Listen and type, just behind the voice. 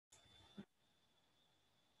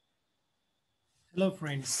Hello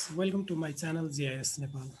friends, welcome to my channel GIS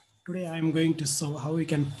Nepal. Today I am going to show how we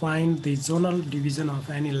can find the zonal division of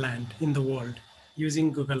any land in the world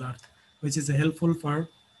using Google Earth, which is helpful for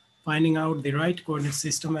finding out the right coordinate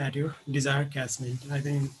system at your desired catchment, either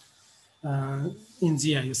in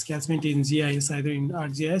GIS, catchment in GIS, either in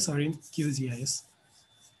ArcGIS or in QGIS.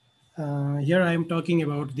 Here I am talking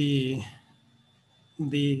about the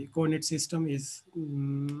coordinate system is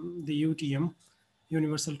the UTM,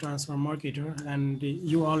 Universal Transfer Marketer, and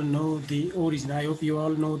you all know the origin. I hope you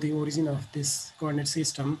all know the origin of this coordinate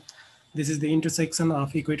system. This is the intersection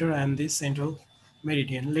of equator and the central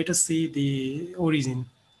meridian. Let us see the origin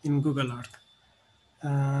in Google Earth.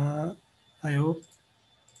 I hope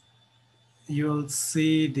you will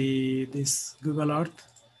see this Google Earth.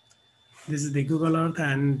 This is the Google Earth,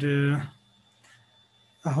 and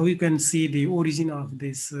how you can see the origin of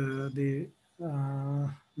this the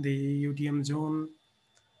UTM zone.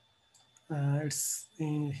 It's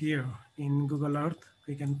here in Google Earth.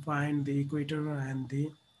 We can find the equator and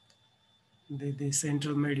the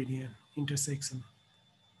central meridian intersection.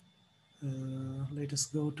 Let us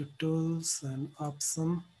go to tools and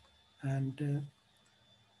option, and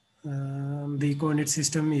the coordinate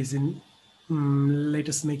system is in. Let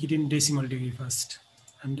us make it in decimal degree first,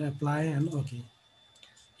 and apply and OK.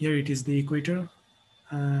 Here it is the equator,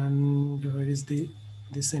 and where is the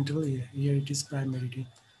central? Here it is prime meridian.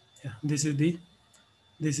 Yeah, this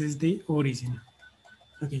is the origin.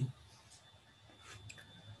 Okay.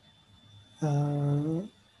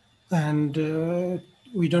 And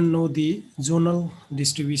we don't know the zonal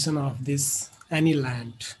distribution of this any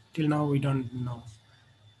land. Till now we don't know.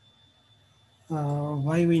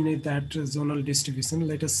 Why we need that zonal distribution?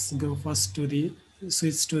 Let us go first to the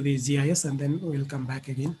switch to the GIS, and then we'll come back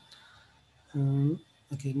again.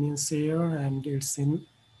 Okay, means here, and it's in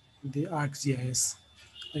the ArcGIS.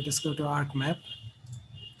 Let us go to ArcMap.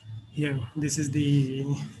 Here, this is the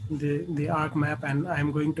ArcMap, and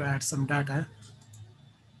I'm going to add some data.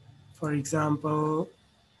 For example,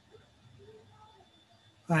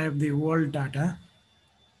 I have the world data.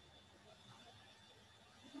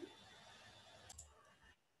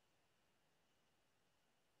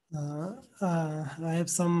 I have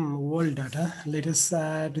some world data. Let us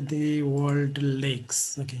add the world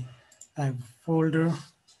lakes. Okay, I have folder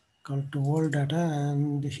called world data,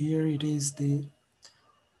 and here it is the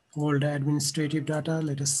world administrative data.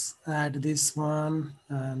 Let us add this one,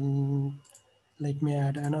 and let me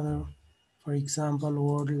add another. For example,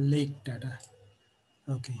 world lake data.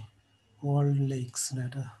 Okay, world lakes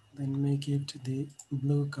data. Then make it the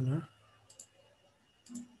blue color.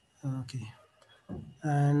 Okay,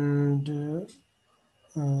 and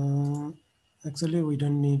actually, we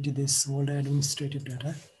don't need this world administrative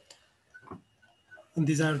data. And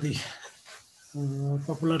these are the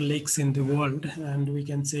popular lakes in the world, and we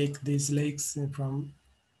can check these lakes from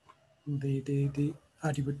the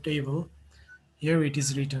attribute table. Here it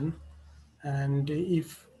is written, and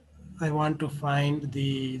if I want to find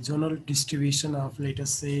the zonal distribution of, let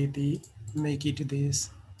us say, make it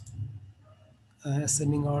this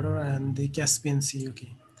ascending order and the Caspian Sea.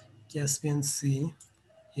 Okay, Caspian Sea.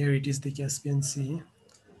 Here it is the Caspian Sea.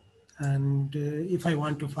 And if I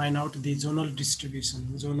want to find out the zonal distribution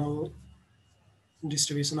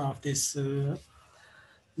of this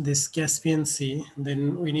Caspian Sea,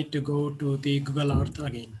 then we need to go to the Google Earth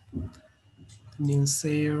again. New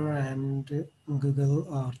share and Google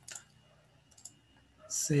Earth.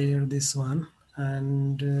 Share this one,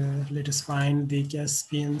 and let us find the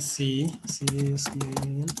Caspian Sea.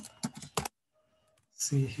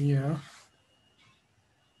 See here.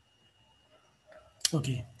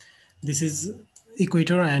 Okay, this is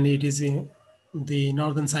equator, and it is in the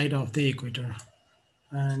northern side of the equator.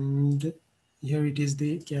 And here it is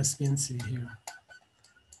the Caspian Sea here.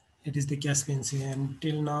 It is the Caspian Sea, and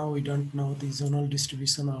till now we don't know the zonal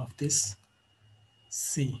distribution of this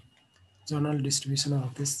sea. Zonal distribution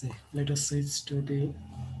of this sea. Let us switch to the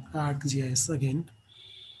ArcGIS again.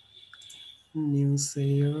 New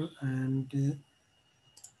share and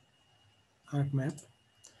ArcMap.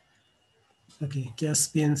 Okay,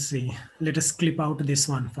 Caspian Sea. Let us clip out this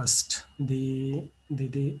one first. The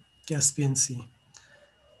Caspian Sea.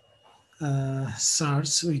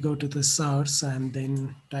 Search. We go to the search and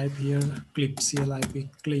then type here clip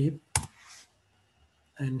CLIP clip.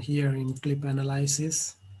 And here in clip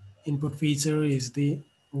analysis, input feature is the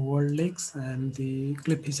world lakes, and the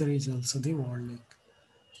clip feature is also the world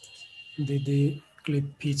lake. The clip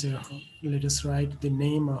feature, let us write the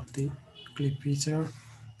name of the clip feature.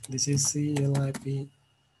 This is CLIP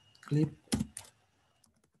clip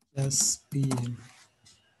SPM.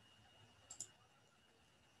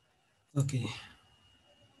 Okay,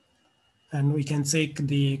 And we can check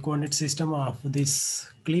the coordinate system of this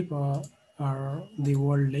clip or the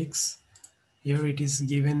world lakes. Here it is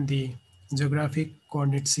given the geographic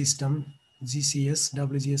coordinate system GCS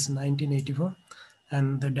WGS 1984,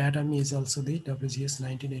 and the datum is also the WGS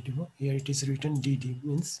 1984. Here it is written DD,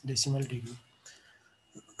 means decimal degree.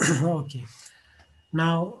 Okay.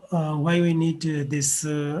 Now, why we need this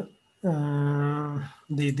the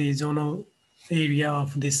zonal area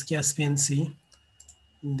of this Caspian Sea?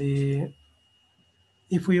 The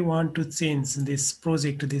If we want to change this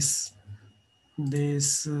project, this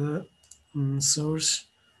source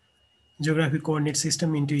geographic coordinate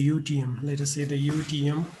system into UTM, let us say the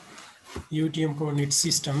UTM coordinate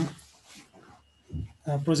system,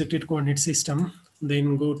 projected coordinate system,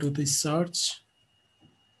 then go to the search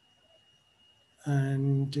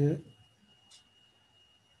and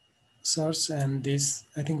search, and this,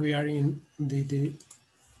 I think we are in the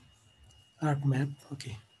arc map.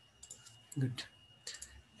 Okay, good.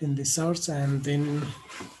 In the search and then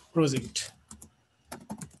project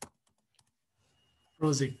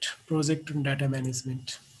data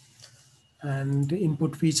management, and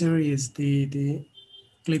input feature is the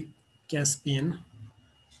clip Caspian,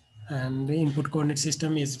 and the input coordinate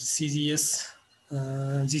system is CGS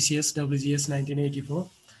GCS WGS 1984,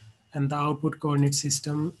 and the output coordinate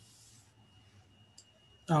system,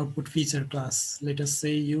 output feature class, let us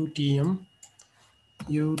say UTM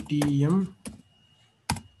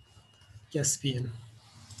Caspian.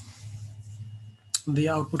 The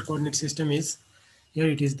output coordinate system is, here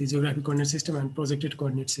it is the geographic coordinate system and projected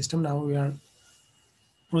coordinate system. Now we are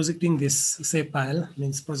projecting this file,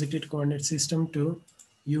 means projected coordinate system, to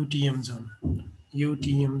UTM zone,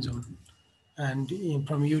 and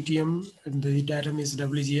from UTM the datum is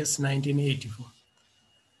WGS 1984.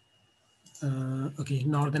 Okay,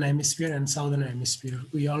 northern hemisphere and southern hemisphere.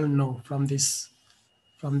 We all know from this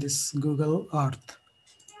Google Earth,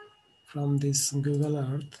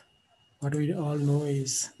 what we all know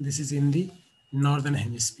is this is in the northern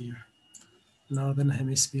hemisphere.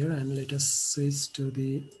 And let us switch to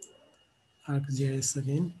the ArcGIS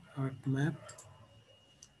again, ArcMap,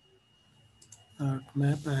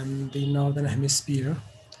 and the northern hemisphere.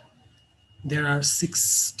 There are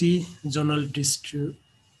 60 zonal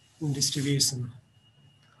distribution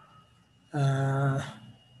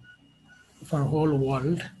for whole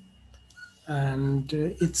world, and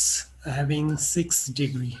it's having 6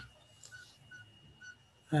 degree,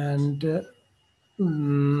 and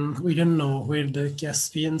we don't know where the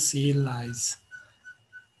Caspian Sea lies.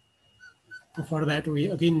 For that, we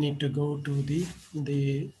again need to go to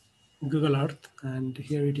the Google Earth, and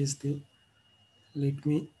here it is the, let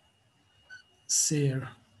me share,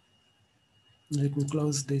 let me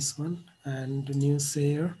close this one and new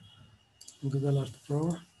share Google Earth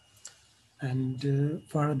Pro. And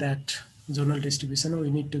for that zonal distribution, we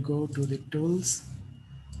need to go to the tools,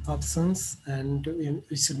 options, and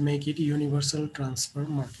we should make it universal transfer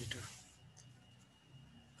marketer.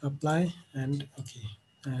 Apply, and okay.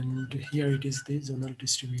 And here it is the zonal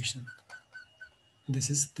distribution. This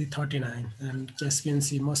is the 39, and Caspian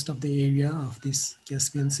Sea, most of the area of this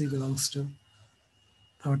Caspian Sea belongs to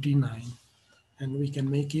 39, and we can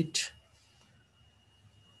make it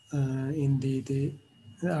in the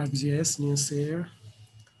ArcGIS new share,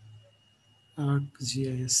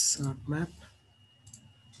 ArcGIS ArcMap.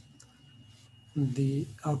 The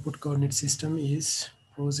output coordinate system is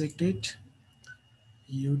projected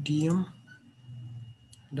UTM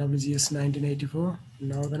WGS 1984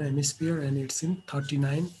 northern hemisphere, and it's in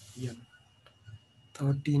 39 yen.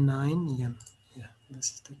 39 yen. Yeah,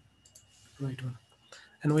 this is the right one.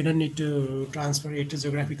 And we don't need to transfer it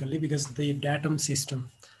geographically because the datum system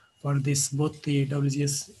for this, both the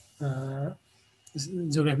WGS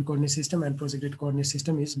geographic coordinate system and projected coordinate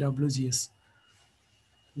system, is WGS.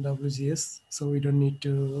 So we don't need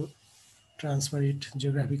to transfer it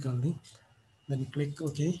geographically. Then click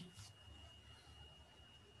OK.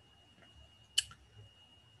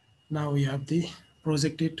 Now we have the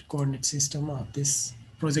projected coordinate system of this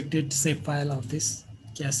projected shapefile of this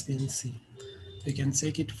Caspian Sea. We can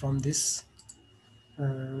check it from this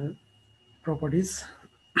properties,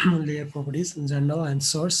 layer properties, general, and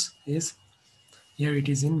source is, here it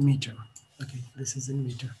is in meter. Okay, this is in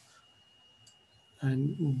meter.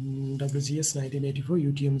 And WGS 1984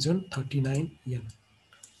 UTM zone 39 yen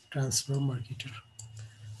transfer marketer.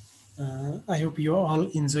 I hope you all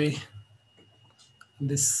enjoy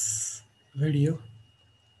this video.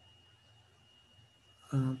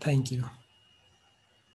 Thank you.